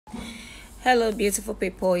Hello beautiful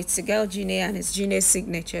people, it's the girl Junior and it's Junior's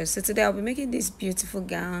signature. So today I'll be making this beautiful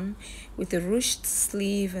gown with a ruched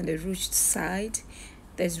sleeve and a ruched side.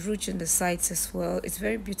 There's ruched on the sides as well. It's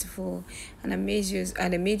very beautiful, and I made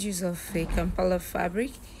use of a Kampala fabric.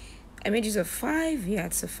 I made use of 5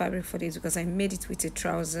 yards of fabric for this because I made it with a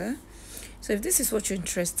trouser. So if this is what you're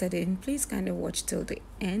interested in, please kind of watch till the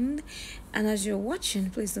end. And as you're watching,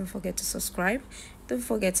 please don't forget to subscribe. Don't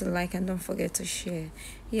forget to like and don't forget to share.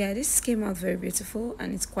 Yeah, this came out very beautiful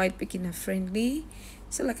and it's quite beginner friendly.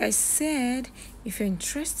 So like I said, if you're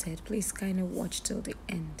interested, please kind of watch till the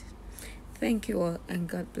end. Thank you all and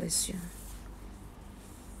God bless you.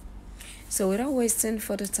 So without wasting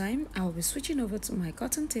further time, I'll be switching over to my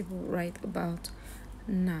cotton table right about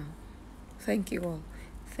now. Thank you all.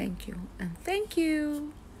 Thank you and thank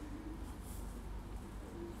you.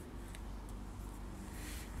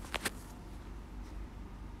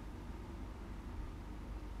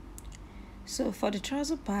 So for the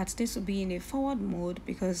trouser part, this will be in a forward mode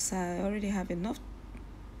because I already have enough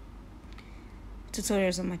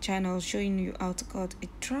tutorials on my channel showing you how to cut a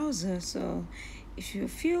trouser. So if you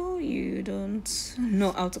feel you don't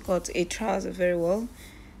know how to cut a trouser very well,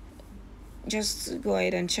 just go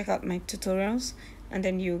ahead and check out my tutorials and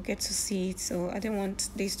then you get to see it. So I didn't want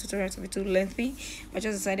this tutorial to be too lengthy. I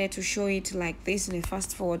just decided to show it like this in a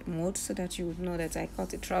fast forward mode so that you would know that I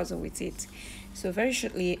cut a trouser with it. So very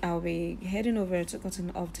shortly I'll be heading over to cutting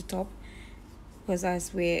off the top because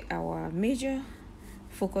that's where our major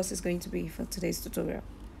focus is going to be for today's tutorial.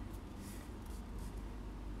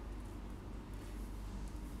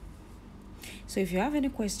 So if you have any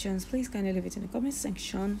questions, please kindly leave it in the comment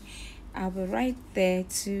section. I'll be right there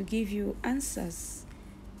to give you answers.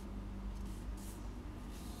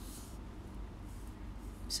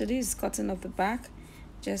 So this is cutting off the back.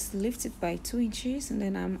 Just lift it by 2 inches and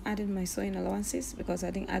then I'm adding my sewing allowances because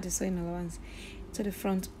I didn't add the sewing allowance to the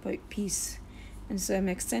front piece. And so I'm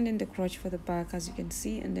extending the crotch for the back as you can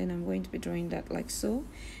see, and then I'm going to be drawing that like so.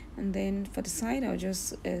 And then for the side I'll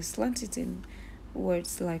just slant it in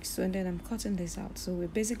words like so, and then I'm cutting this out. So we're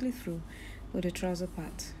basically through with the trouser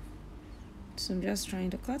part. So I'm just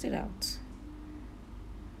trying to cut it out.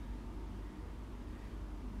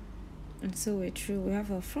 And so we're through. We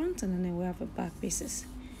have a front and then we have a back pieces.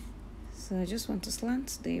 So I just want to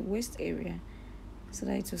slant the waist area so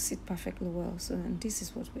that it will sit perfectly well. So, and this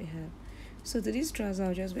is what we have. So to this trouser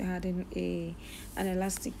I'll just be adding an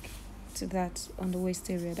elastic to that on the waist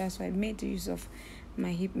area. That's why I made the use of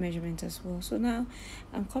my hip measurement as well. So now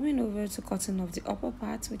I'm coming over to cutting off the upper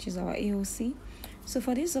part, which is our AOC. So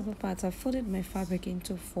for this upper part, I've folded my fabric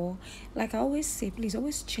into 4. Like I always say, please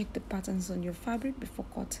always check the patterns on your fabric before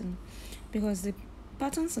cutting, because the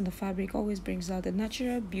patterns on the fabric always brings out the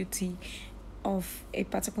natural beauty of a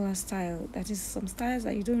particular style. That is some styles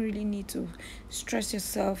that you don't really need to stress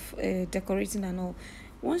yourself decorating and all.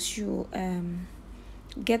 Once you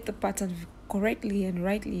get the pattern correctly and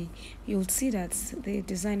rightly, you'll see that the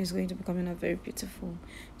design is going to be coming out very beautiful.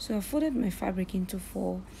 So I folded my fabric into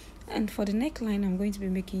 4, and for the neckline I'm going to be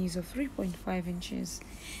making use of 3.5 inches,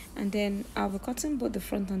 and then I'll be cutting both the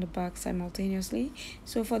front and the back simultaneously.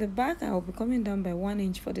 So for the back I'll be coming down by 1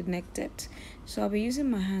 inch for the neck depth, so I'll be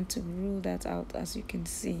using my hand to rule that out as you can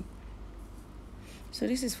see. So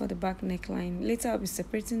this is for the back neckline. Later I'll be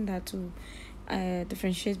separating that to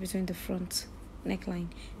differentiate between the front neckline.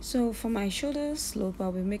 So for my shoulder slope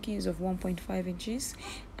I'll be making use of 1.5 inches,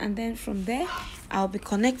 and then from there I'll be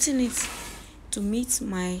connecting it to meet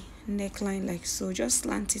my neckline like so. Just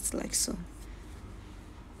slant it like so.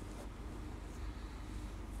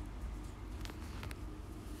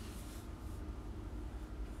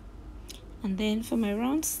 And then for my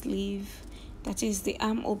round sleeve, that is the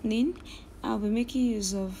arm opening, I'll be making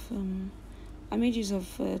use of I made use of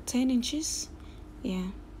 10 inches. Yeah,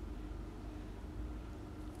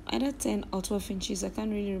 either 10 or 12 inches, I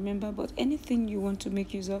can't really remember, but anything you want to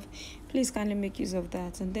make use of, please kindly make use of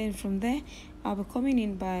that. And then from there I'll be coming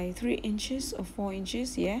in by 3 inches or 4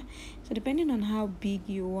 inches. Yeah, so depending on how big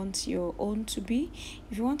you want your own to be,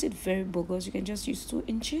 if you want it very bogus you can just use 2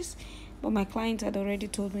 inches, but my client had already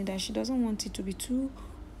told me that she doesn't want it to be too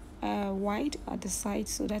wide at the side,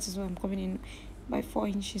 so that is why I'm coming in by 4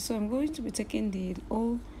 inches. So I'm going to be taking the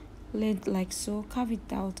whole length like so, carve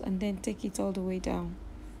it out, and then take it all the way down.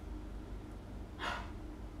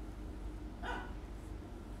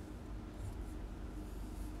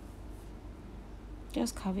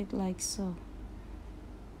 Just carve it like so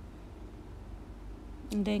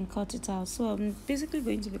and then cut it out. So I'm basically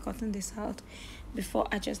going to be cutting this out before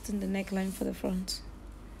adjusting the neckline for the front.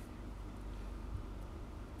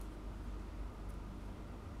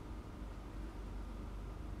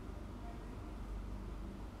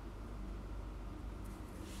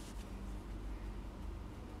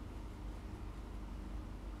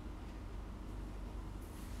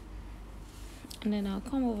 And then I'll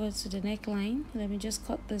come over to the neckline. Let me just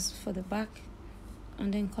cut this for the back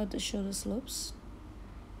and then cut the shoulder slopes.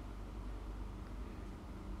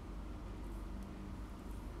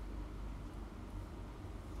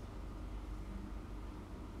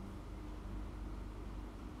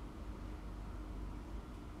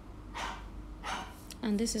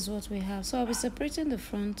 And this is what we have. So I'll be separating the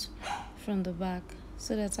front from the back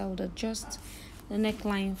so that I would adjust the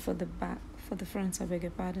neckline for the back, for the front, I beg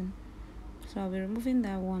your pardon. So I'll be removing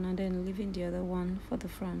that one and then leaving the other one for the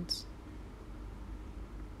front.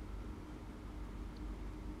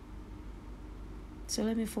 So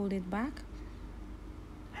let me fold it back.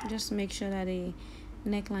 Just make sure that the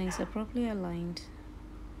necklines are properly aligned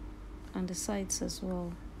and the sides as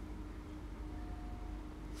well.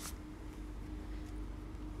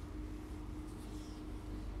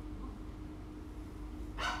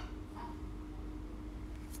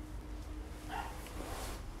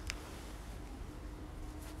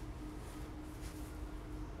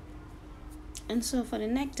 And so for the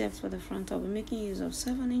neck depth for the front, I'll be making use of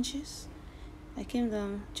 7 inches. I came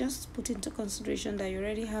down, just put into consideration that you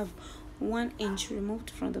already have 1 inch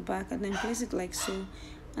removed from the back, and then place it like so,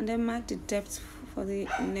 and then mark the depth for the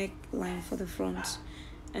neckline for the front.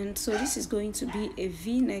 And so this is going to be a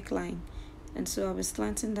V neckline, and so I'll be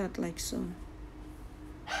slanting that like so.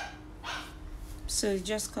 So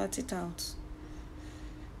just cut it out.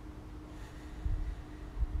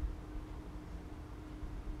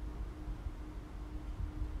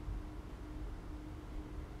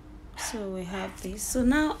 So we have this. So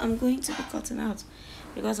now I'm going to be cutting out,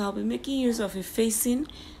 because I'll be making use of a facing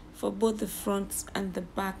for both the front and the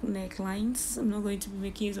back necklines. I'm not going to be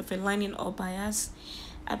making use of a lining or bias.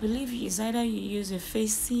 I believe it's either you use a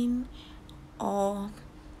facing or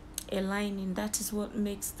a lining. That is what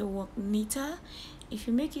makes the work neater. If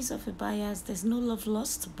you make use of a bias, there's no love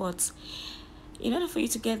lost, but in order for you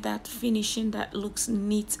to get that finishing that looks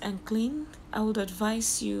neat and clean, I would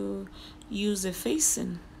advise you use a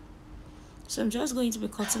facing. So I'm just going to be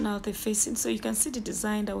cutting out the facing so you can see the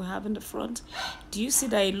design that we have in the front. Do you see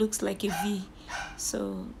that it looks like a V?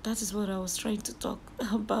 So that is what I was trying to talk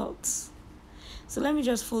about. So let me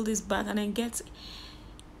just fold this back and then get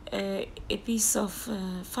a piece of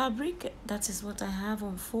fabric. That is what I have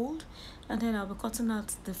on fold, and then I'll be cutting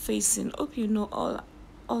out the facing. Hope you know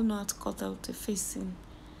all know how to cut out the facing.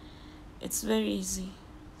 It's very easy.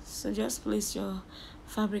 So just place your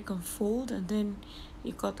fabric on fold and then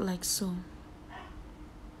you cut like so.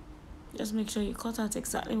 Just make sure you cut out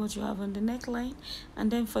exactly what you have on the neckline,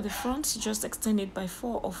 and then for the front you just extend it by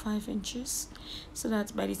 4 or 5 inches, so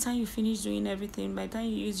that by the time you finish doing everything, by the time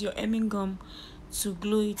you use your hemming gum to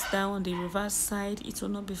glue it down on the reverse side, it will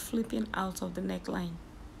not be flipping out of the neckline.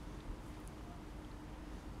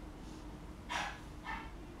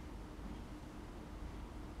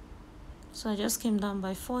 So I just came down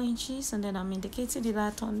by 4 inches, and then I'm indicating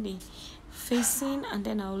that on the facing, and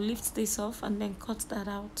then I'll lift this off and then cut that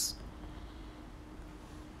out.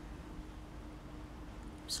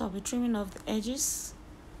 So I'll be trimming off the edges.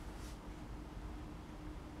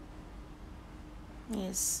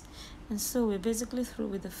 Yes, and so we're basically through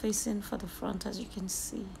with the facing for the front, as you can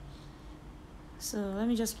see. So let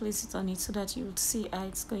me just place it on it so that you would see how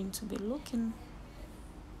it's going to be looking.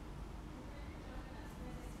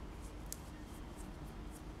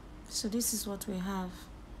 So this is what we have.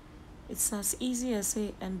 It's as easy as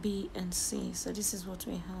A and B and C. So this is what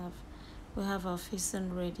we have. We have our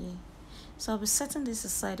facing ready. So I'll be setting this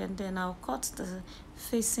aside, and then I'll cut the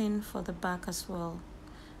facing for the back as well.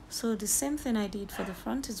 So the same thing I did for the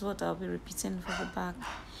front is what I'll be repeating for the back,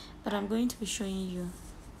 but I'm going to be showing you.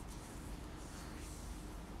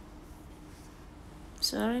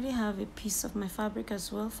 So I already have a piece of my fabric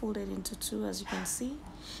as well, folded into 2, as you can see,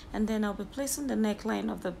 and then I'll be placing the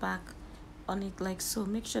neckline of the back on it like so.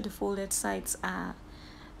 Make sure the folded sides are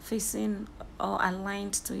facing or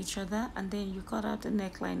aligned to each other, and then you cut out the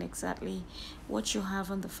neckline exactly what you have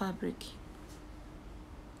on the fabric.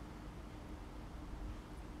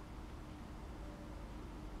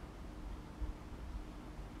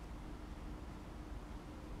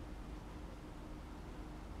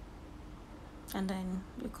 And then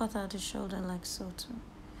you cut out the shoulder like so too.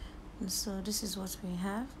 And so this is what we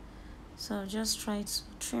have. So just try to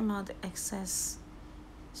trim out the excess.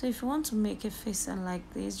 So if you want to make a facing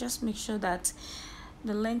like this, just make sure that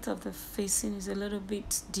the length of the facing is a little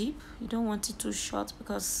bit deep. You don't want it too short,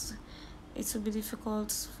 because it will be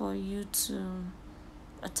difficult for you to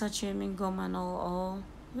attach your hemming gum and all, or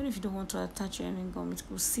even if you don't want to attach your hemming gum, it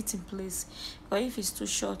will sit in place. But if it's too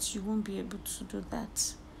short, you won't be able to do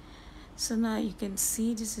that. So now you can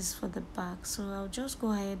see this is for the back, so I'll just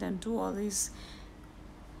go ahead and do all this,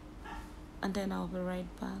 and then I'll be right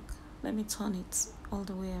back. Let me turn it all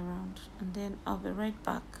the way around, and then I'll be right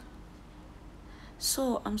back.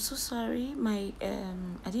 So I'm so sorry, my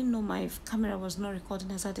I didn't know my camera was not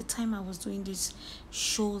recording, as at the time I was doing this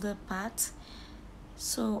shoulder part.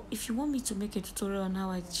 So if you want me to make a tutorial on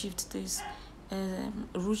how I achieved this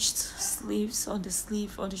ruched sleeves on the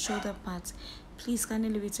sleeve or the shoulder part, please kindly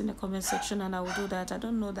leave it in the comment section and I will do that. I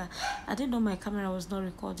didn't know my camera was not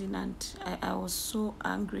recording, and I was so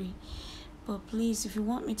angry. But please, if you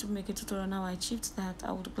want me to make a tutorial on how I achieved that,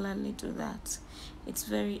 I would gladly do that. It's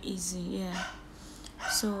very easy, yeah.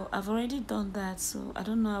 So I've already done that, so I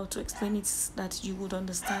don't know how to explain it that you would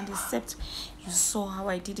understand, except you saw how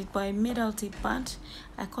I did it. But I made out a band.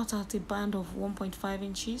 I cut out a band of 1.5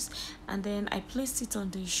 inches, and then I placed it on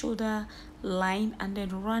the shoulder line and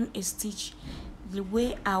then ran a stitch the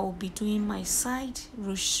way I'll be doing my side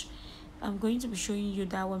ruche. I'm going to be showing you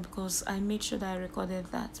that one because I made sure that I recorded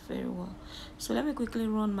that very well. So let me quickly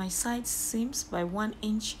run my side seams by 1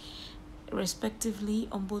 inch respectively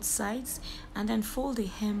on both sides, and then fold the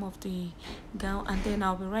hem of the gown, and then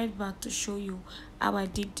I'll be right back to show you how I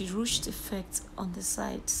did the ruched effect on the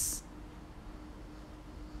sides.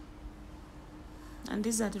 And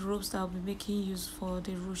these are the ropes that I'll be making use for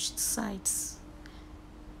the ruched sides.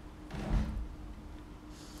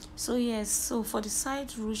 So yes, so for the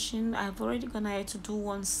side ruching, I've already gone ahead to do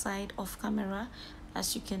one side off camera,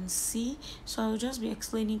 as you can see. So I'll just be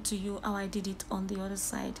explaining to you how I did it on the other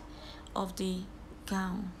side of the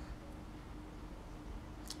gown.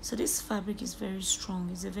 So this fabric is very strong.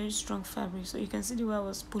 It's a very strong fabric, so you can see the way I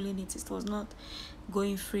was pulling it, it was not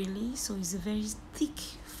going freely. So it's a very thick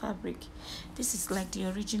fabric. This is like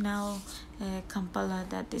the original Kampala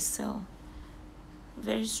that they sell.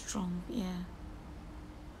 Very strong, yeah.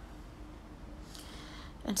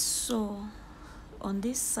 And so on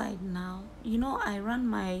this side now, you know, I ran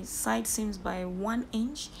my side seams by 1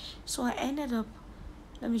 inch, so I ended up,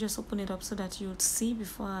 let me just open it up so that you'd see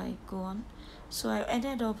before I go on. So I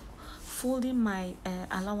ended up folding my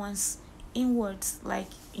allowance inwards, like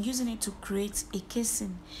using it to create a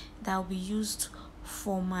casing that will be used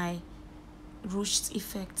for my ruched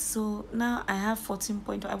effect. So now I have 14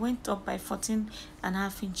 point, I went up by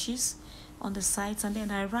 14.5 inches on the sides, and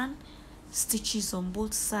then I ran stitches on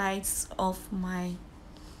both sides of my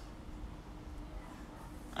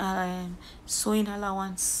sewing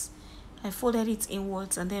allowance. I folded it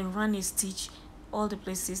inwards and then ran a stitch all the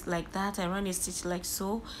places like that. I ran a stitch like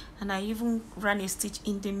so, and I even ran a stitch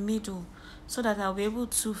in the middle so that I'll be able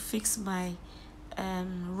to fix my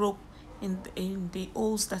rope in the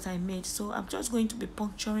holes that I made. So I'm just going to be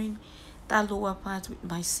puncturing that lower part with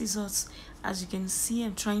my scissors. As you can see,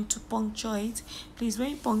 I'm trying to puncture it. Please, when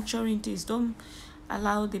you're puncturing this, don't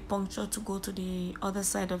allow the puncture to go to the other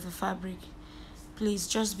side of the fabric. Please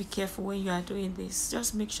just be careful when you are doing this.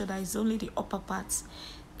 Just make sure that it's only the upper parts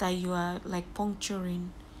that you are like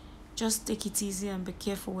puncturing. Just take it easy and be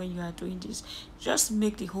careful when you are doing this. Just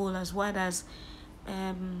make the hole as wide as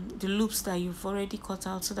the loops that you've already cut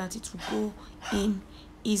out, so that it will go in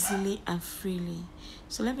easily and freely.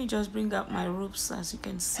 So let me just bring up my ropes, as you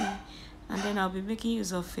can see, and then I'll be making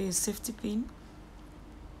use of a safety pin.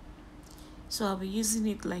 So I'll be using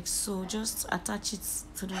it like so. Just attach it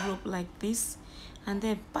to the rope like this, and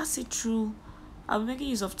then pass it through. I'll be making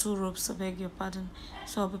use of 2 ropes, I beg your pardon.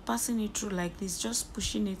 So I'll be passing it through like this, just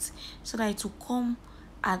pushing it so that it will come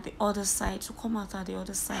at the other side, to come out at the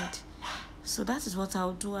other side. So that is what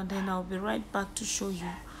I'll do, and then I'll be right back to show you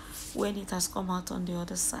when it has come out on the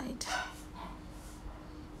other side.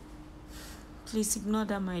 Please ignore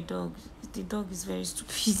that my dog, the dog is very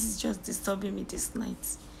stupid. He's just disturbing me this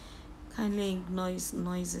night. Kindly ignore his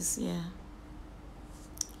noises, yeah.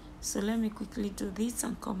 So let me quickly do this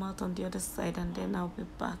and come out on the other side, and then I'll be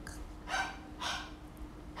back.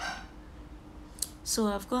 So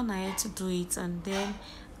I've gone ahead to do it, and then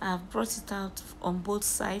I've brought it out on both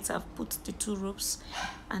sides. I've put the 2 ropes,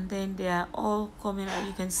 and then they are all coming out.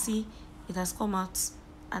 You can see it has come out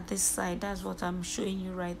at this side. That's what I'm showing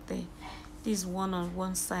you right there. This one on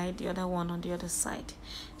one side, the other one on the other side.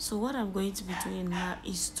 So what I'm going to be doing now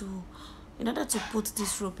is to, in order to put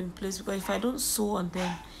this rope in place, because if I don't sew on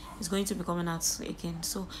them, it's going to be coming out again.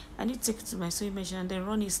 So I need to take it to my sewing machine and then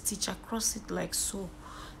run a stitch across it like so,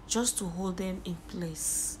 just to hold them in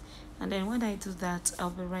place. And then when I do that, I'll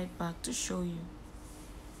be right back to show you.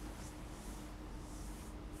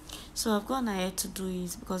 So I've gone ahead to do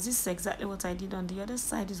it because this is exactly what I did on the other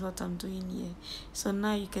side, is what I'm doing here. So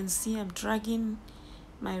now you can see I'm dragging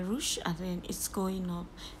my ruche, and then it's going up.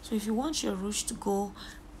 So if you want your ruche to go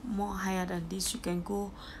more higher than this, you can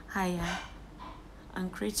go higher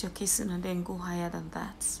and create your casing and then go higher than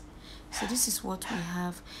that. So this is what we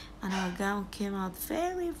have, and our gown came out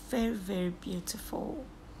very, very, very beautiful.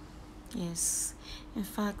 Yes, in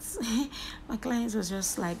fact, my client was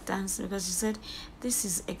just like dancing because she said this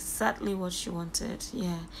is exactly what she wanted.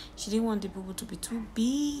 Yeah, she didn't want the bubble to be too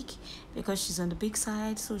big because she's on the big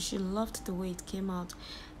side, so she loved the way it came out.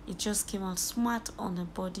 It just came out smart on the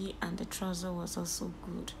body, and the trouser was also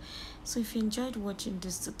good. So if you enjoyed watching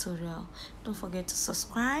this tutorial, don't forget to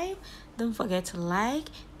subscribe, don't forget to like,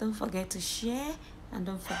 don't forget to share, and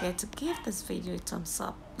don't forget to give this video a thumbs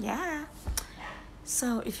up. Yeah.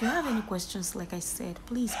 So if you have any questions, like I said,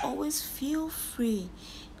 please always feel free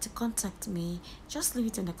to contact me. Just leave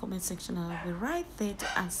it in the comment section and I'll be right there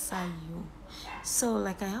to answer you. So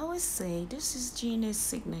like I always say, this is Gina's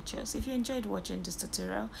Signatures. If you enjoyed watching this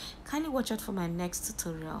tutorial, kindly watch out for my next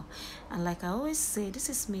tutorial. And like I always say, this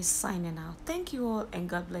is me signing out. Thank you all and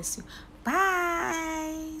God bless you.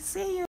 Bye. See you.